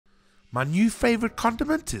My new favorite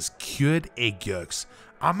condiment is cured egg yolks.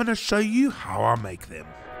 I'm going to show you how I make them.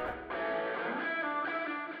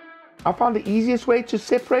 I found the easiest way to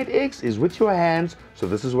separate eggs is with your hands, so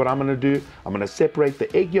this is what I'm going to do. I'm going to separate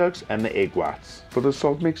the egg yolks and the egg whites. For the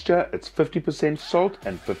salt mixture, it's 50% salt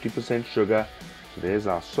and 50% sugar. So there's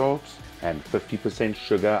our salt and 50%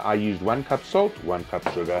 sugar. I used 1 cup salt, 1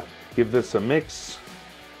 cup sugar. Give this a mix.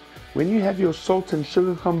 When you have your salt and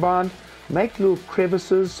sugar combined, make little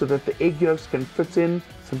crevices so that the egg yolks can fit in.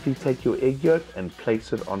 Simply take your egg yolk and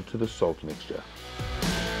place it onto the salt mixture.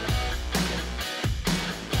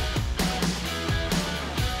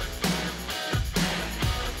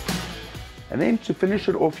 And then to finish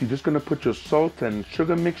it off, you're just going to put your salt and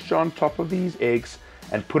sugar mixture on top of these eggs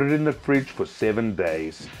and put it in the fridge for 7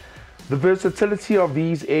 days. The versatility of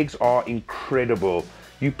these eggs are incredible.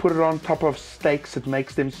 You put it on top of steaks, it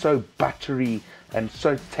makes them so buttery and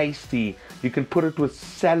so tasty. You can put it with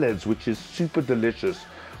salads, which is super delicious.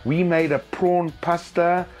 We made a prawn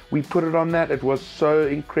pasta, we put it on that, it was so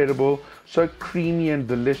incredible, so creamy and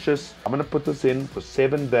delicious. I'm going to put this in for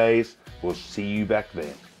 7 days, we'll see you back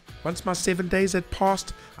then. Once my 7 days had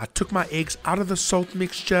passed, I took my eggs out of the salt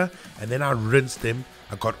mixture and then I rinsed them.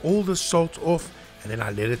 I got all the salt off and then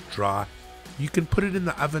I let it dry. You can put it in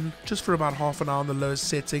the oven just for about half an hour on the lowest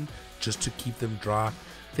setting just to keep them dry.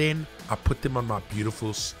 Then I put them on my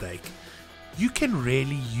beautiful steak. You can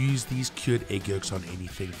really use these cured egg yolks on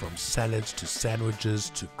anything from salads to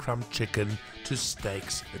sandwiches to crumb chicken to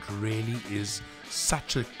steaks. It really is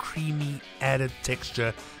such a creamy added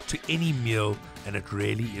texture to any meal and it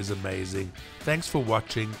really is amazing. Thanks for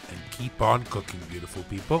watching and keep on cooking, beautiful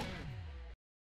people.